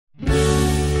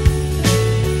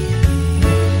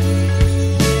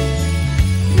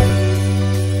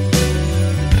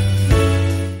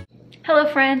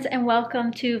friends, and welcome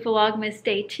to Vlogmas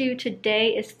Day 2.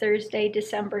 Today is Thursday,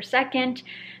 December 2nd,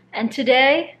 and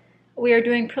today we are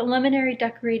doing preliminary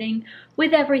decorating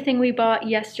with everything we bought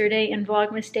yesterday in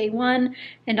Vlogmas Day 1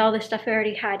 and all the stuff I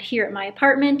already had here at my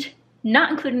apartment,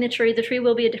 not including the tree. The tree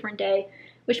will be a different day,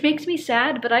 which makes me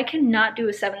sad, but I cannot do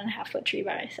a 7.5-foot tree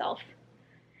by myself.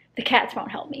 The cats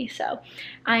won't help me, so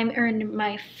I'm in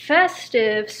my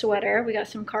festive sweater. We got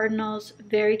some cardinals,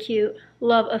 very cute.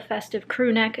 Love a festive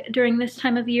crew neck during this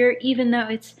time of year. Even though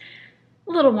it's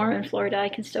a little warm in Florida, I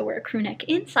can still wear a crew neck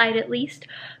inside at least.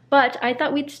 But I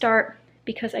thought we'd start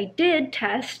because I did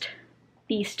test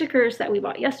the stickers that we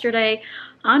bought yesterday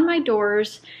on my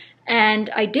doors, and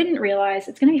I didn't realize,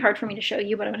 it's gonna be hard for me to show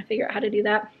you, but I'm gonna figure out how to do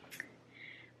that.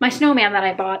 My snowman that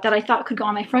I bought that I thought could go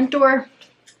on my front door,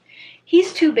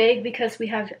 he's too big because we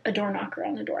have a door knocker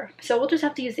on the door. So we'll just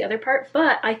have to use the other part,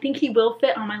 but I think he will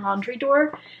fit on my laundry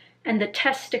door. And the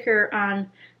test sticker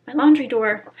on my laundry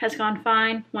door has gone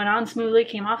fine. Went on smoothly,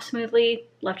 came off smoothly,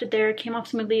 left it there, came off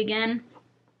smoothly again.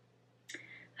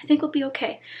 I think we'll be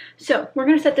okay. So we're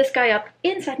gonna set this guy up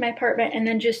inside my apartment and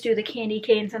then just do the candy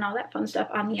canes and all that fun stuff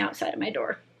on the outside of my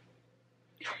door.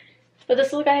 But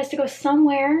this little guy has to go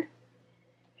somewhere.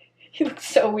 He looks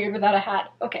so weird without a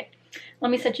hat. Okay. Let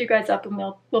me set you guys up and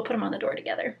we'll put him on the door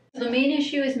together. So the main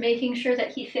issue is making sure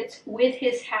that he fits with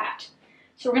his hat.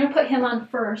 So we're gonna put him on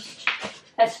first,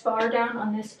 as far down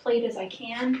on this plate as I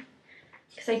can,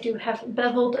 because I do have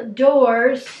beveled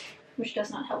doors, which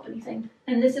does not help anything.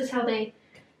 And this is how they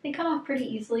come off pretty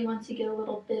easily once you get a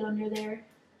little bit under there.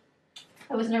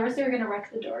 I was nervous they were gonna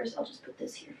wreck the doors. I'll just put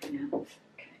this here for now. Okay.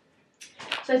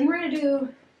 So I think we're gonna do,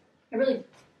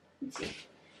 let's see.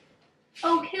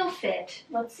 Oh, he'll fit.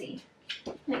 Let's see.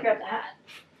 Let me grab the hat,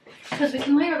 because we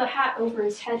can layer the hat over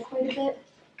his head quite a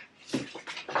bit.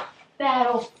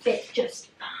 That'll fit just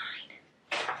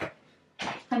fine.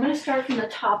 I'm going to start from the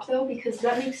top though, because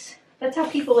that's how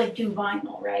people like do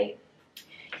vinyl, right?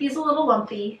 He's a little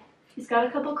lumpy. He's got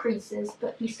a couple creases,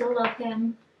 but we still love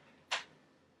him.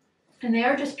 And they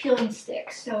are just peeling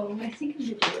sticks, so I think I'm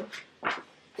going to do,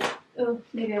 oh,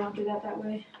 maybe I won't do that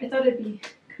way. I thought it'd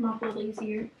come off a little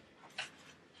easier.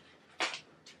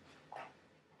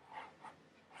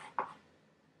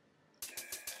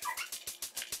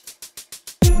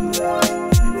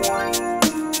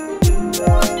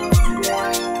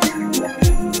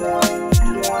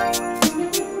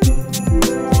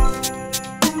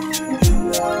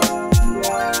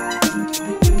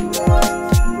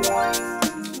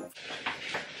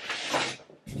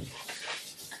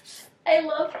 I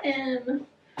love him.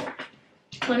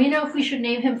 Let me know if we should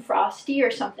name him Frosty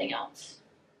or something else.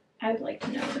 I would like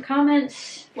to know in the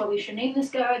comments what we should name this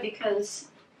guy, because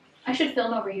I should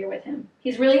film over here with him.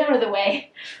 He's really out of the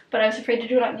way, but I was afraid to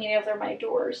do it on any of my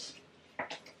doors.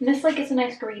 And this like is a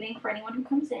nice greeting for anyone who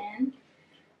comes in,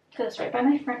 because it's right by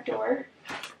my front door.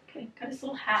 Okay, got his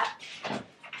little hat.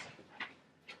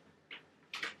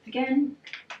 Again,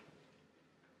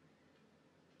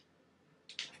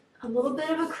 a little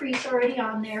bit of a crease already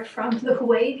on there from the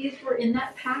way these were in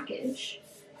that package.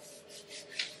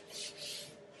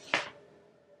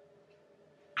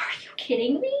 Are you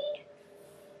kidding me?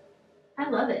 I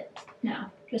love it.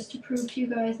 Now, just to prove to you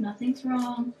guys nothing's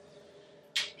wrong.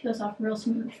 Peels off real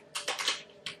smooth.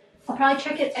 I'll probably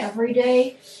check it every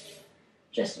day,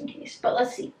 just in case. But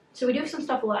let's see. So we do have some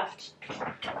stuff left.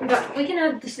 We can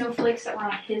add the snowflakes that were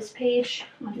on his page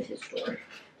onto his door.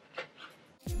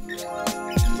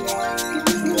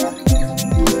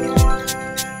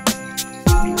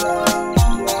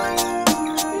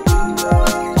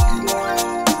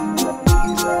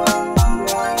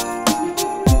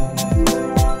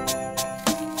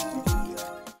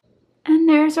 And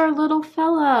there's our little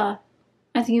fella.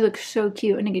 I think he looks so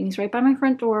cute. And again, he's right by my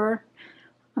front door,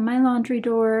 on my laundry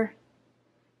door.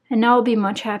 And now I'll be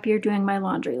much happier doing my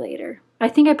laundry later. I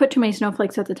think I put too many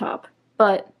snowflakes at the top,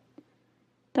 but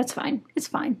that's fine. It's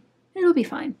fine. It'll be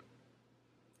fine.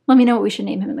 Let me know what we should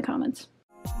name him in the comments.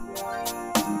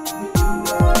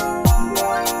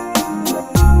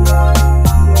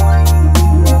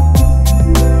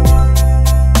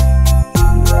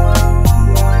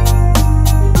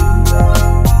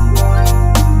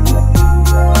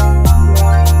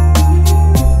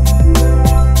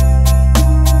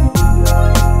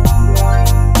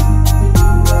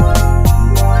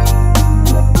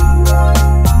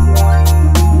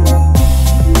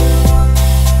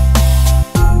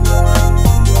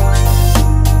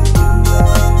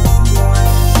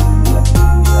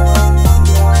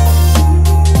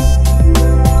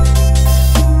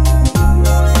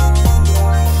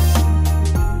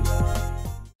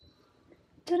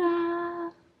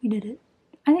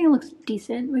 I think it looks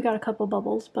decent. We got a couple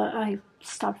bubbles, but I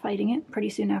stopped fighting it pretty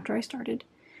soon after I started.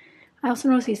 I also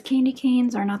noticed these candy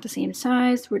canes are not the same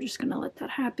size. We're just gonna let that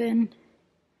happen.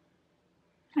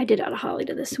 I did add a holly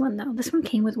to this one though. This one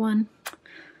came with one.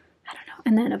 I don't know.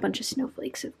 And then a bunch of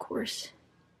snowflakes, of course.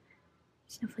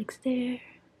 Snowflakes there,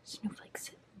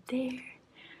 snowflakes there,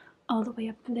 all the way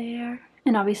up there.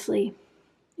 And obviously,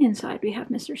 inside we have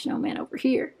Mr. Snowman over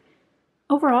here.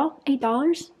 Overall,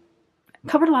 $8.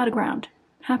 Covered a lot of ground.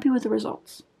 Happy with the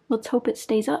results. Let's hope it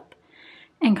stays up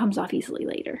and comes off easily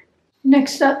later.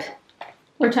 Next up,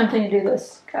 we're attempting to do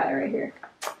this guy right here.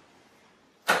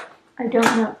 I don't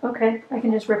know. Okay, I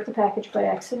can just rip the package by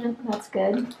accident. That's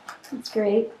good. That's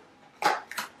great.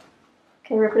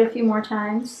 Okay, rip it a few more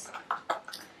times.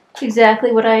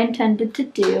 Exactly what I intended to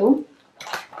do.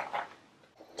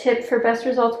 Tip for best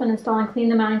results when installing: clean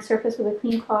the mounting surface with a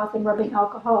clean cloth and rubbing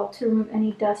alcohol to remove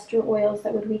any dust or oils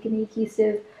that would weaken the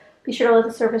adhesive. Be sure to let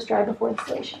the surface dry before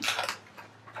installation.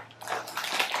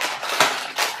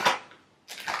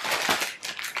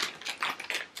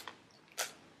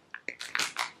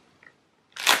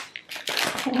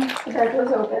 Okay, the bag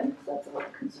was open, so that's a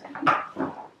little concerning.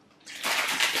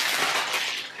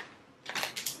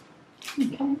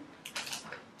 Okay.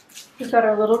 We've got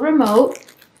our little remote.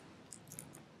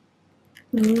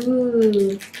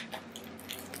 Ooh.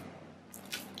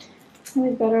 And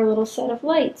we've got our little set of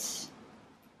lights,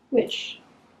 which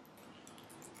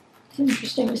is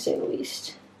interesting to say the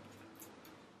least.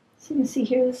 So you can see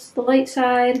here, this is the light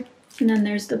side, and then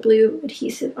there's the blue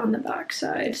adhesive on the back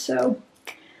side. So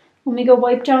let me go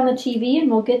wipe down the TV and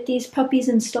we'll get these puppies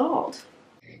installed.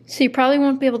 So you probably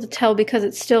won't be able to tell because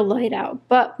it's still light out,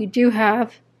 but we do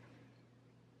have...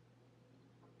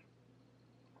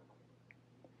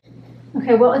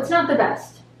 Okay, well, it's not the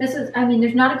best. This is, I mean,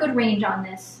 there's not a good range on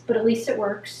this, but at least it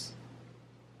works.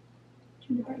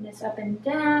 Turn the brightness up and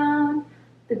down.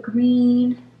 The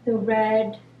green, the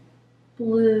red,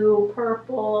 blue,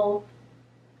 purple.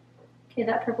 Okay,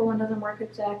 that purple one doesn't work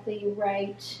exactly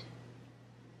right.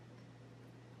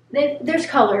 There's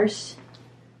colors.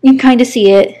 You can kind of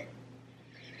see it.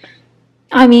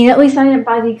 I mean, at least I didn't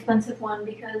buy the expensive one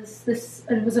because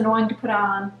it was annoying to put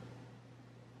on.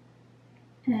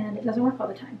 And it doesn't work all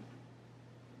the time.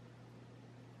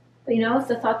 But you know, it's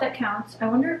the thought that counts. I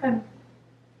wonder if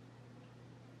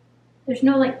there's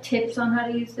no like tips on how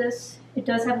to use this. It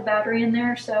does have a battery in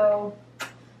there, so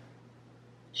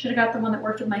should have got the one that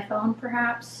worked with my phone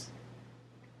perhaps.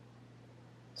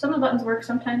 Some of the buttons work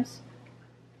sometimes.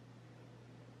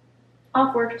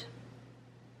 Off worked.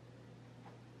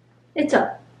 It's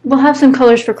up. We'll have some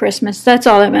colors for Christmas. That's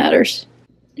all that matters.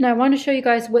 Now I want to show you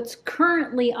guys what's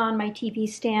currently on my TV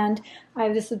stand. I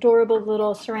have this adorable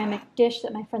little ceramic dish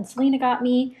that my friend Selena got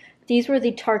me. These were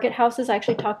the Target houses I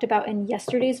actually talked about in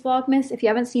yesterday's Vlogmas. If you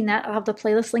haven't seen that, I'll have the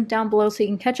playlist link down below so you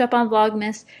can catch up on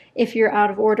Vlogmas if you're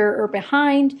out of order or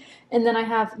behind. And then I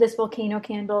have this volcano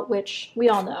candle, which we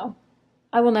all know.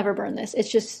 I will never burn this.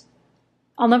 It's just,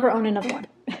 I'll never own another one.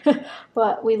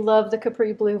 But we love the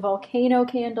Capri Blue volcano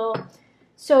candle.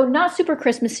 So not super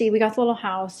Christmassy. We got the little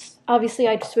house. Obviously,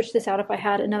 I'd switch this out if I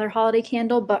had another holiday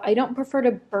candle, but I don't prefer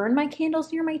to burn my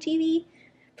candles near my TV.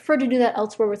 I prefer to do that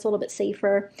elsewhere where it's a little bit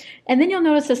safer. And then you'll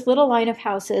notice this little line of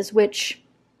houses, which,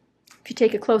 if you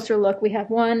take a closer look, we have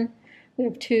 1, we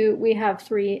have 2, we have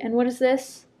 3. And what is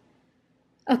this?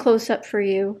 A close-up for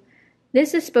you.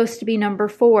 This is supposed to be number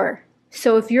 4.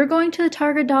 So if you're going to the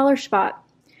Target dollar spot,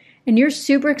 and you're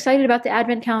super excited about the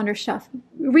advent calendar stuff,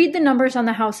 read the numbers on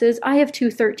the houses. I have 2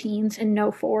 13s and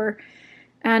no 4.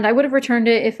 And I would have returned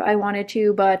it if I wanted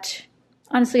to, but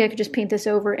honestly, I could just paint this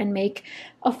over and make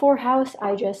a 4 house.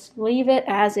 I just leave it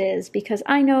as is because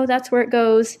I know that's where it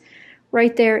goes,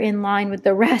 right there in line with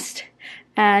the rest,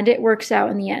 and it works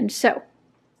out in the end. So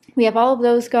we have all of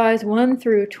those guys, 1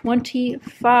 through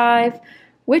 25,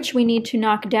 which we need to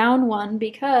knock down 1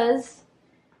 because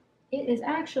it is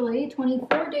actually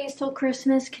 24 days till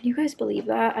Christmas. Can you guys believe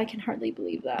that? I can hardly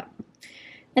believe that.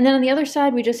 And then on the other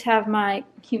side, we just have my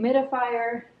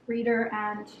humidifier, reader,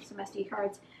 and some SD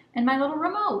cards, and my little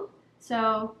remote.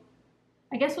 So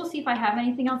I guess we'll see if I have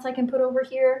anything else I can put over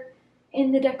here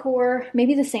in the decor.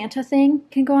 Maybe the Santa thing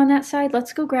can go on that side.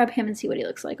 Let's go grab him and see what he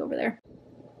looks like over there.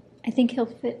 I think he'll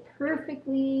fit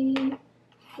perfectly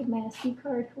with my SD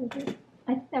card holder.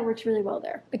 I think that works really well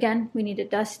there. Again, we need to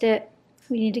dust it.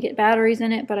 We need to get batteries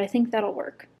in it, but I think that'll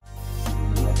work.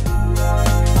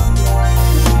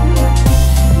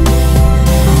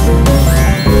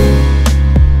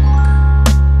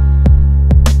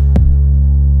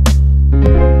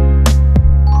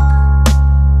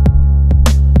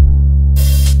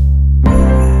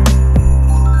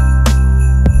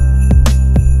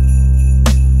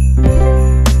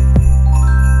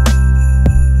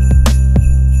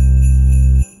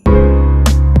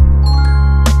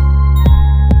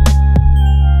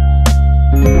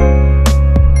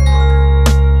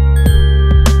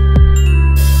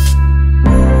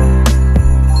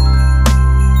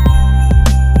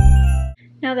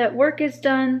 work is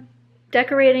done,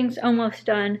 decorating's almost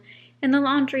done, and the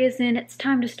laundry is in. It's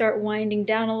time to start winding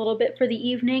down a little bit for the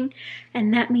evening,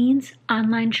 and that means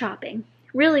online shopping.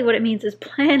 Really what it means is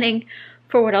planning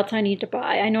for what else I need to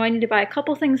buy. I know I need to buy a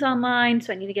couple things online,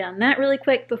 so I need to get on that really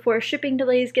quick before shipping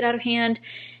delays get out of hand.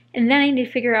 And then I need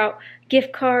to figure out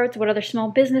gift cards, what other small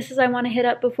businesses I want to hit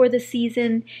up before the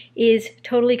season is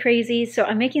totally crazy. So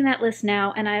I'm making that list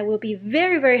now, and I will be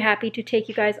very, very happy to take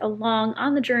you guys along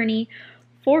on the journey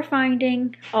for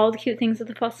finding all the cute things at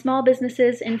the small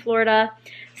businesses in Florida.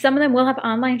 Some of them will have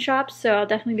online shops, so I'll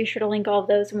definitely be sure to link all of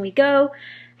those when we go.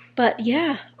 But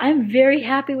yeah, I'm very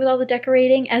happy with all the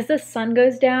decorating. As the sun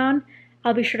goes down,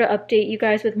 I'll be sure to update you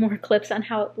guys with more clips on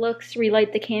how it looks,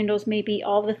 relight the candles, maybe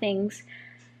all the things.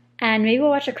 And maybe we'll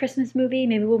watch a Christmas movie,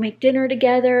 maybe we'll make dinner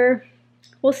together.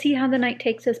 We'll see how the night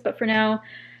takes us, but for now,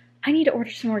 I need to order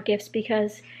some more gifts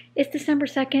because it's December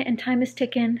 2nd and time is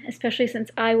ticking, especially since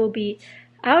I will be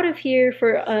out of here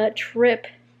for a trip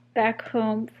back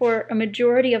home for a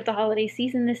majority of the holiday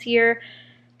season this year.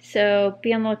 So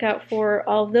be on the lookout for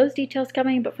all of those details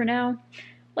coming, but for now,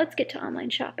 let's get to online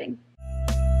shopping.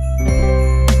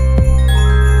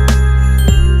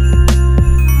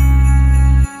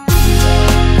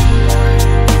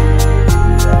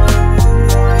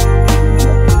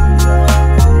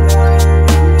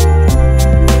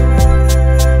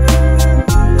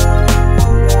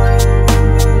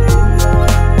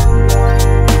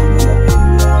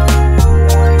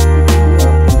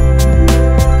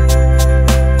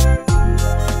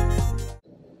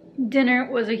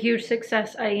 Dinner was a huge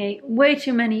success. I ate way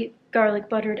too many garlic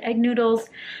buttered egg noodles,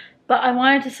 but I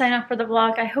wanted to sign off for the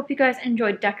vlog. I hope you guys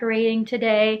enjoyed decorating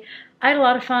today. I had a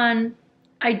lot of fun.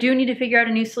 I do need to figure out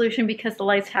a new solution because the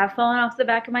lights have fallen off the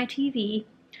back of my TV,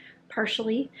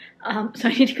 partially. So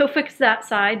I need to go fix that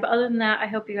side. But other than that, I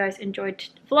hope you guys enjoyed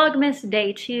Vlogmas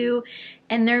Day 2.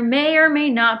 And there may or may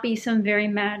not be some very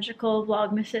magical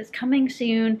Vlogmases coming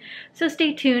soon. So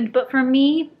stay tuned. But for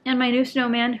me and my new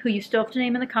snowman, who you still have to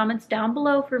name in the comments down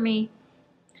below for me,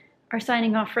 are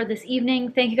signing off for this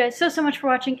evening. Thank you guys so much for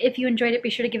watching. If you enjoyed it, be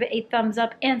sure to give it a thumbs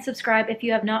up and subscribe if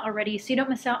you have not already so you don't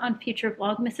miss out on future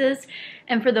Vlogmases.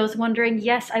 And for those wondering,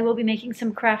 yes, I will be making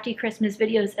some crafty Christmas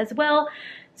videos as well.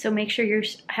 So make sure you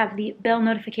have the bell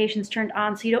notifications turned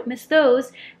on so you don't miss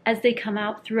those as they come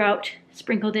out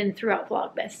sprinkled in throughout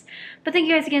Vlogmas. But thank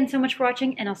you guys again so much for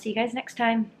watching, and I'll see you guys next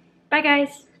time. Bye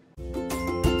guys!